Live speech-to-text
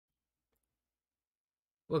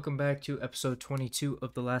Welcome back to episode 22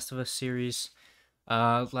 of the Last of Us series.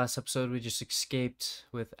 Last episode we just escaped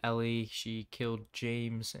with Ellie. She killed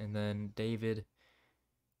James and then David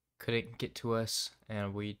couldn't get to us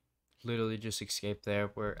and we literally just escaped there.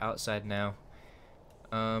 We're outside now.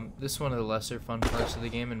 This is one of the lesser fun parts of the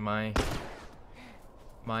game in my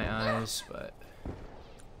eyes, but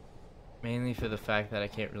mainly for the fact that I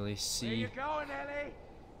can't really see. Where you going, Ellie?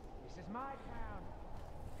 This is my town.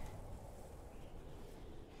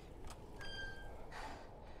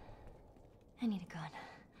 I need a gun.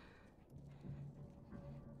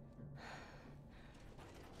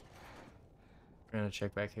 We're gonna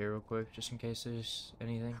check back here real quick just in case there's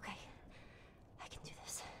anything. Okay, I can do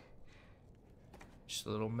this. Just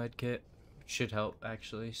a little med kit. Should help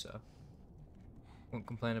actually, so won't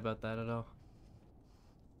complain about that at all.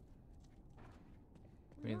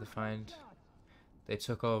 We need to find. They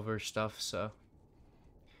took all of her stuff, so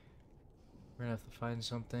we're gonna have to find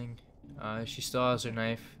something. She still has her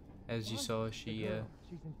knife, as you saw. She's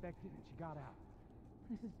infected and she got out.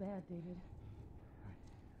 This is bad, David.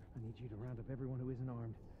 I need you to round up everyone who isn't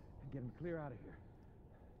armed and get them clear out of here.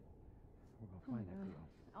 We're gonna find that girl.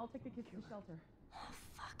 I'll take the kids to shelter. Oh,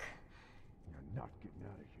 fuck. You're not getting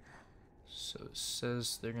out of here. So it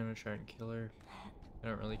says they're gonna try and kill her. I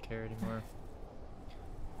don't really care anymore.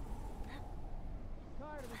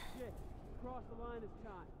 Tired of this shit. Cross the line is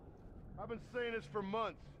time. I've been saying this for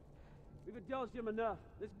months. We've indulged him enough.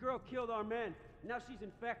 This girl killed our men. Now she's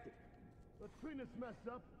infected. Let's clean this mess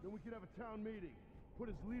up, then we can have a town meeting. Put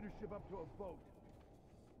his leadership up to a vote.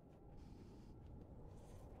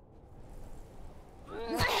 God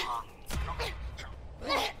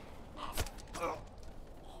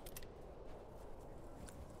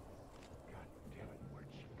damn it, where'd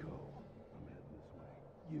she go? I'm heading this way.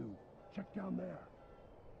 You, check down there.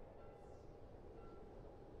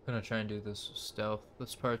 I'm gonna try and do this with stealth.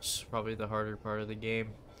 This part's probably the harder part of the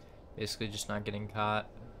game. Basically just not getting caught.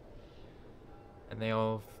 And they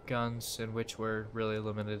all have guns, in which we're really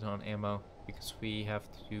limited on ammo because we have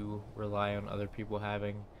to rely on other people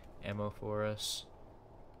having ammo for us.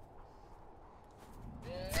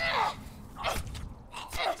 Oh,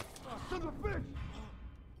 son of a bitch! You're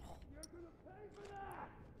gonna pay for that!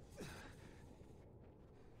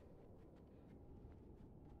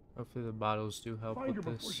 Hopefully the bottles do help Find her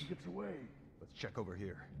with before this. she gets away. Let's check over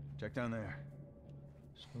here. Check down there.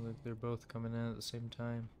 So like they're both coming in at the same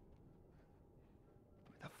time.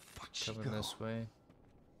 Where the fuck she Coming go? this way.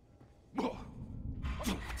 Oh,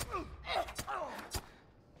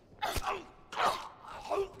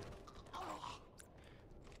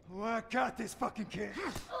 I got this fucking kid.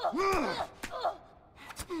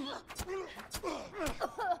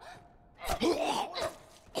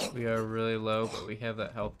 We are really low, but we have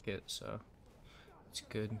that health kit, so it's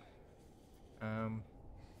good.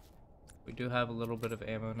 We do have a little bit of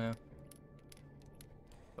ammo now,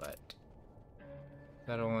 but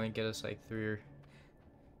that'll only get us like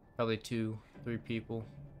probably 2-3 people.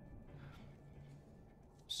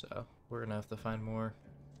 So we're gonna have to find more.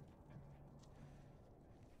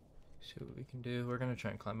 See what we can do. We're gonna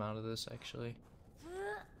try and climb out of this actually.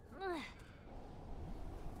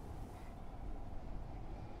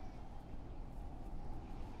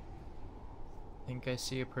 I think I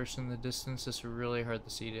see a person in the distance. It's really hard to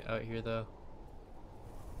see it out here though.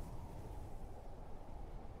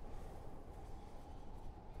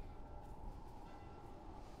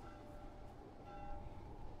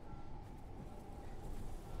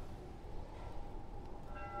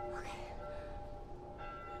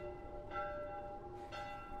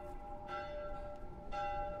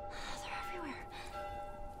 They're everywhere.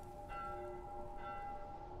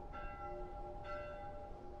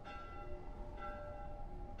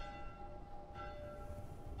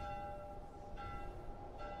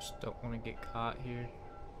 Just don't want to get caught here.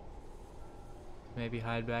 Maybe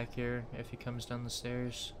hide back here if he comes down the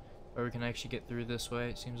stairs. Or we can actually get through this way,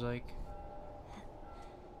 it seems like.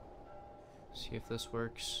 See if this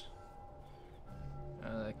works.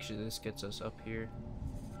 Actually, this gets us up here.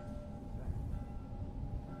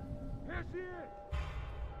 Here she is!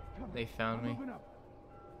 They found me. Moving up.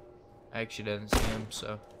 I actually didn't see him,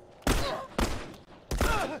 so.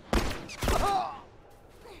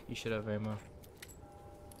 You should have ammo.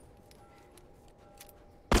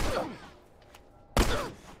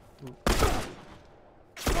 Ooh.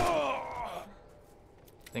 I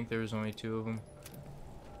think there was only 2 of them.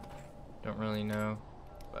 Don't really know,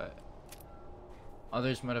 but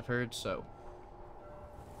others might have heard, so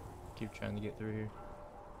keep trying to get through here.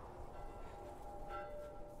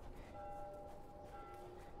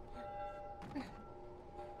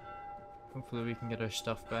 Hopefully we can get our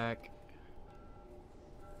stuff back.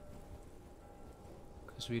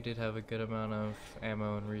 Because we did have a good amount of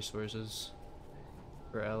ammo and resources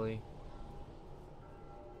for Ellie.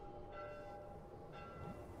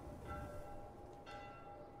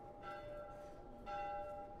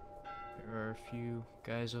 There are a few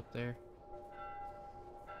guys up there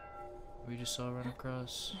we just saw run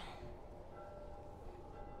across.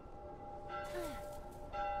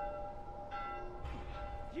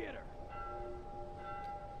 Get her!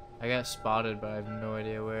 I got spotted, but I have no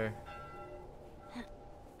idea where.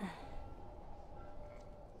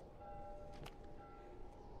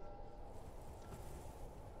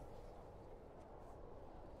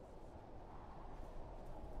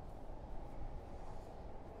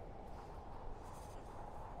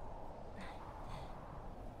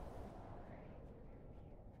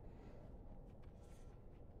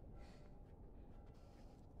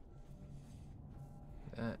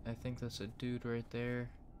 I think that's a dude right there.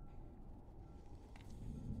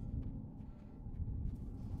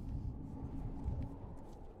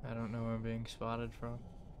 I don't know where I'm being spotted from.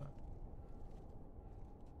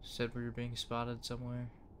 Said we were being spotted somewhere.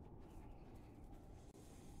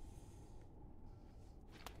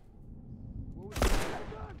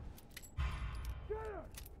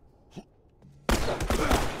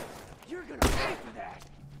 You're gonna pay for that!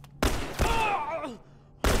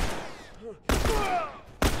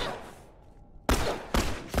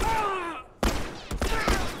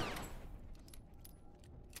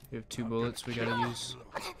 We have 2 bullets we gotta use.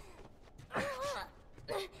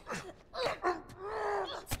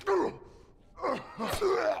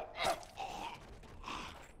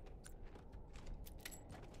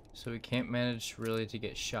 So we can't manage really to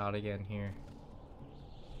get shot again here.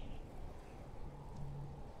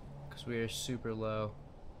 Because we are super low.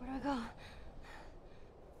 Where do I go?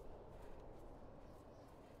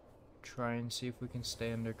 Try and see if we can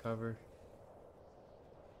stay under cover.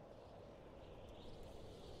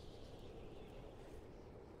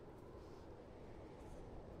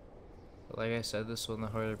 But like I said, this is one of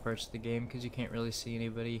the harder parts of the game because you can't really see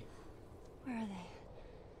anybody. Where are they?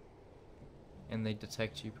 And they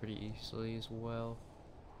detect you pretty easily as well.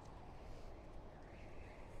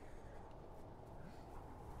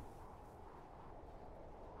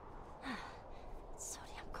 It's so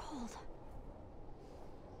damn cold.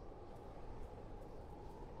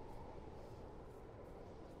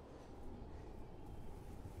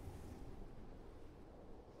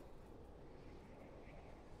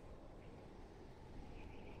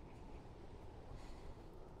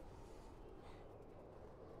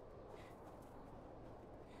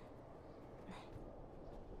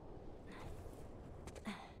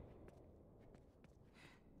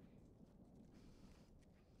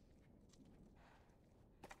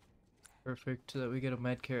 Perfect that we get a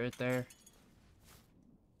med kit right there.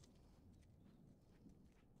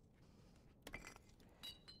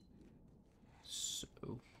 So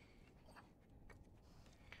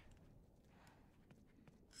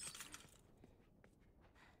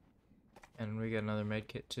and we get another med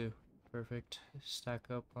kit too. Perfect.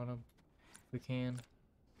 Stack up on them if we can.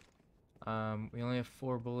 We only have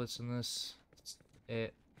 4 bullets in this. That's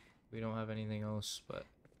it. We don't have anything else, but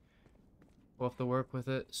we'll have to work with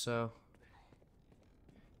it, so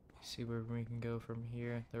see where we can go from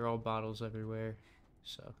here. They're all bottles everywhere,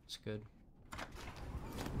 so it's good.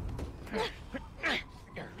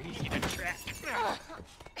 You're easy to track.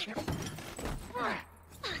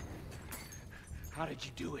 How did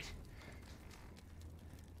you do it?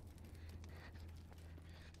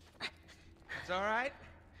 It's all right.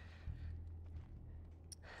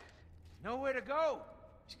 Nowhere to go.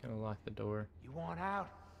 He's gonna lock the door. You want out?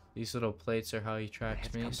 These little plates are how he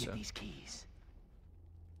tracked me, Come so get these keys.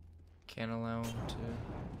 can't allow him to.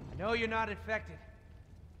 I know you're not infected.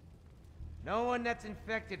 No one that's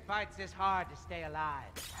infected fights this hard to stay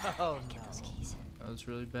alive. Oh Get no. those keys. That was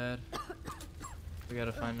really bad. We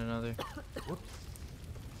gotta find another. Whoops.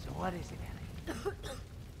 So what is it, Ellie?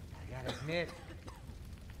 I gotta admit,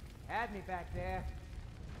 had me back there.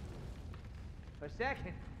 For a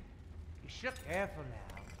second, you shook. Careful now.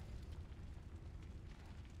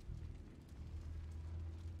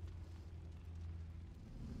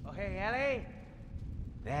 Oh, hey, Ellie.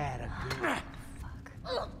 That a good.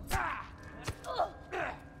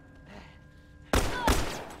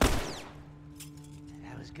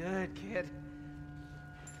 That was good, kid.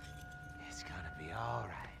 It's gonna be all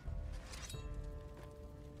right.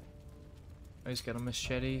 He's got a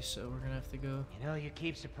machete, so we're gonna have to go. You know, you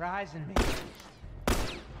keep surprising me.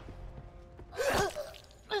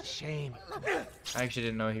 Shame. I actually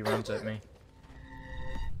didn't know he runs at me.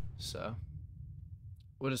 So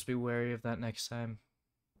we'll just be wary of that next time.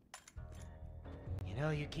 You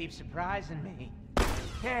know, you keep surprising me.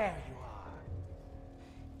 There you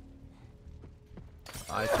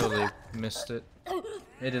are. I totally missed it. It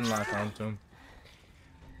didn't lock onto him.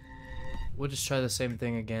 We'll just try the same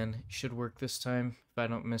thing again. It should work this time if I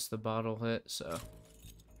don't miss the bottle hit, so.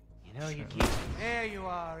 You know you keep. There you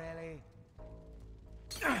are, Ellie.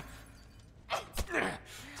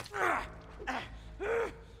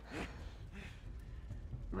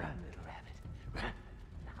 Run, little rabbit. Run.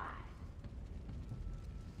 Hide.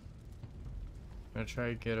 I'm gonna try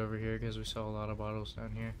to get over here because we saw a lot of bottles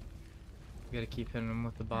down here. We gotta keep hitting them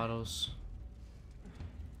with the bottles.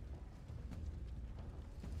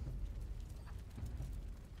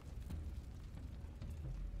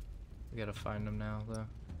 We gotta find them now, though.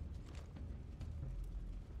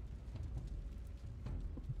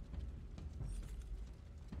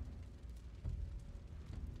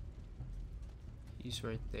 He's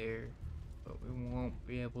right there, but we won't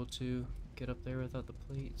be able to get up there without the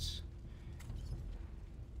plates.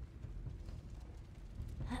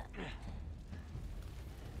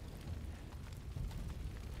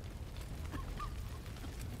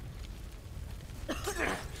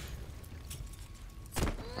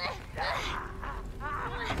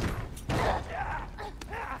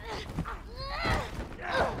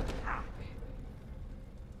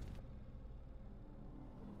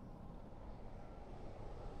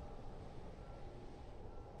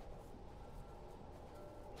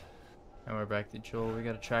 Now we're back to Joel. We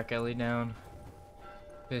gotta track Ellie down.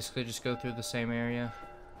 Basically just go through the same area.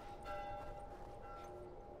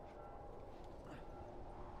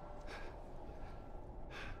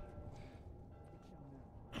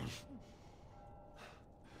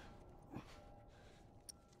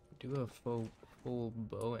 We do have full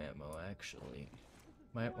bow ammo actually.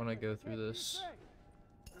 Might want to go through this.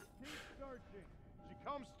 She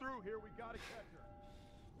comes through here, we gotta catch her.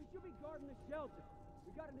 We should be guarding the shelter.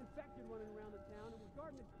 We got an infected running around the town, and we're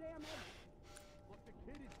guarding the damn exit. Look, the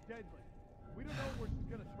kid is deadly. We don't know where she's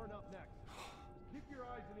gonna turn up next. Keep your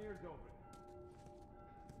eyes and ears open.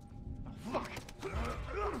 Fuck!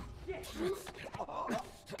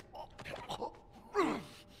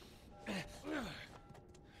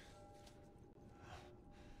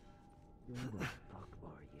 Who the fuck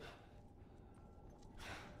are you?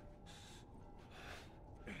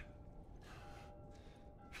 There's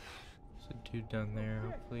a dude down there.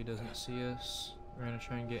 Hopefully he doesn't see us. We're gonna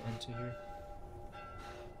try and get into here.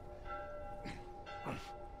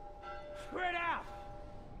 Spread out!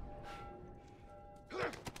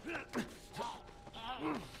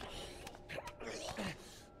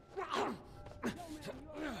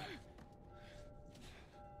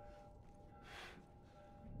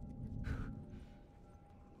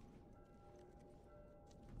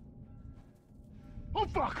 Oh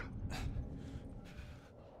fuck!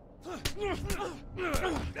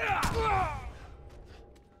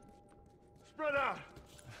 Spread out!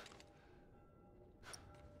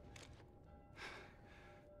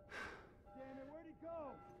 Damn it, where'd he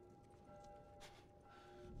go?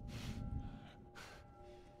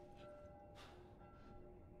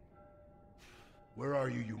 Where are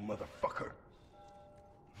you motherfucker?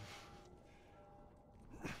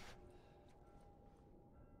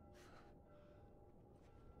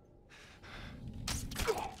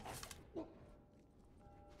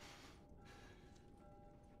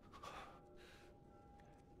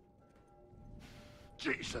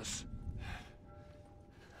 Jesus!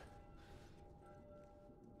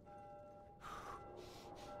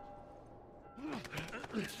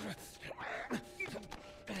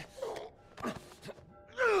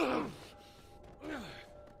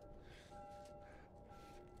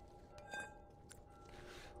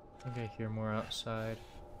 I think I hear more outside.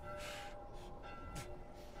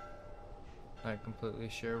 Not completely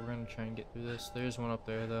sure. We're gonna try and get through this. There's one up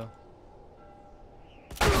there though.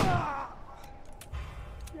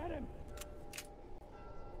 Get him!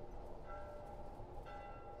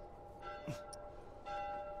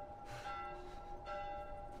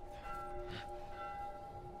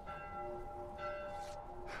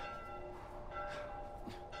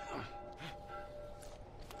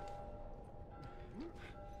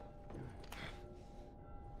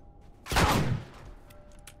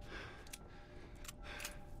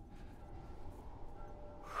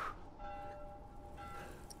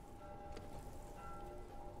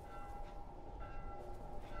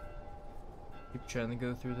 Keep trying to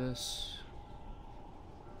go through this.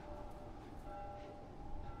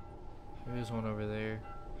 There is one over there.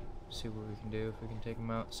 See what we can do, if we can take him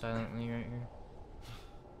out silently right here.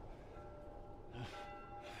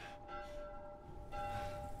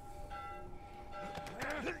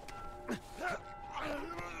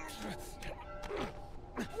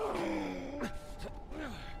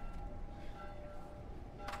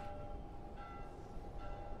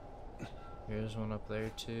 there's one up there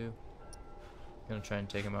too. Gonna try and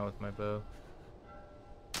take him out with my bow.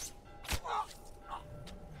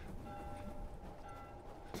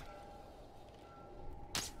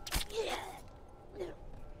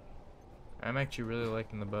 I'm actually really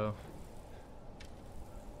liking the bow.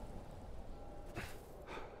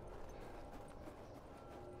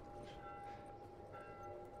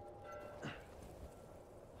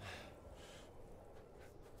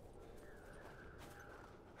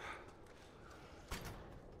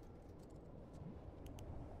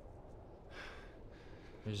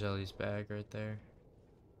 There's Ellie's bag right there.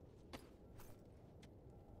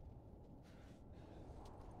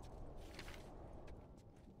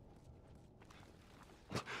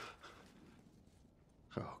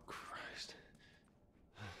 Oh, Christ.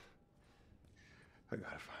 I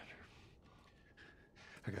gotta find her.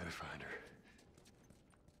 I gotta find her.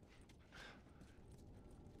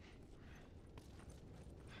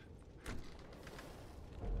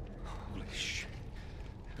 Holy shit.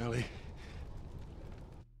 Ellie.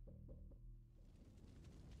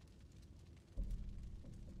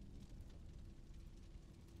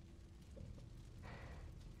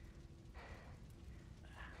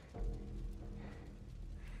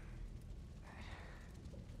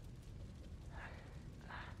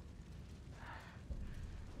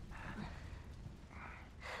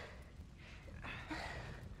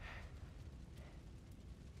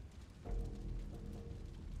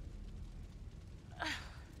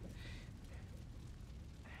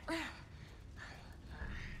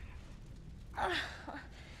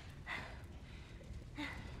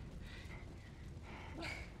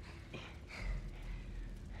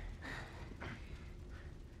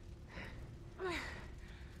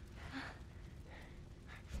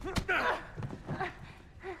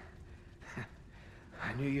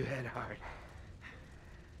 I knew you had heart.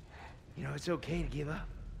 You know, it's okay to give up.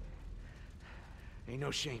 Ain't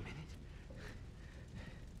no shame in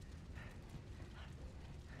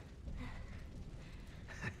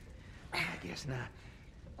it. I guess not.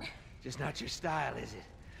 Just not your style, is it?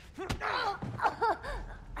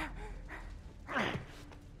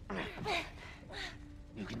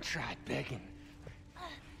 You can try begging.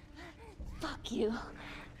 Fuck you.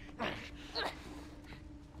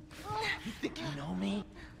 You think you know me?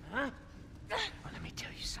 Huh? Well, let me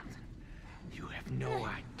tell you something. You have no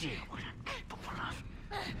idea what I'm capable of.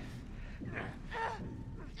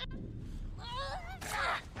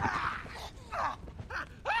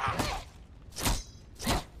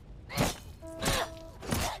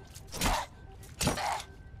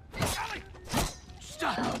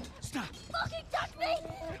 Stop! Stop! Fucking touch me!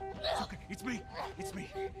 It's okay. It's me. It's me.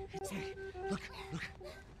 It's me. Look.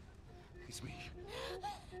 It's me.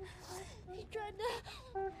 He tried to...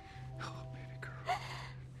 Oh, baby girl.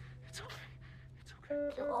 It's okay. It's okay.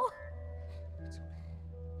 No.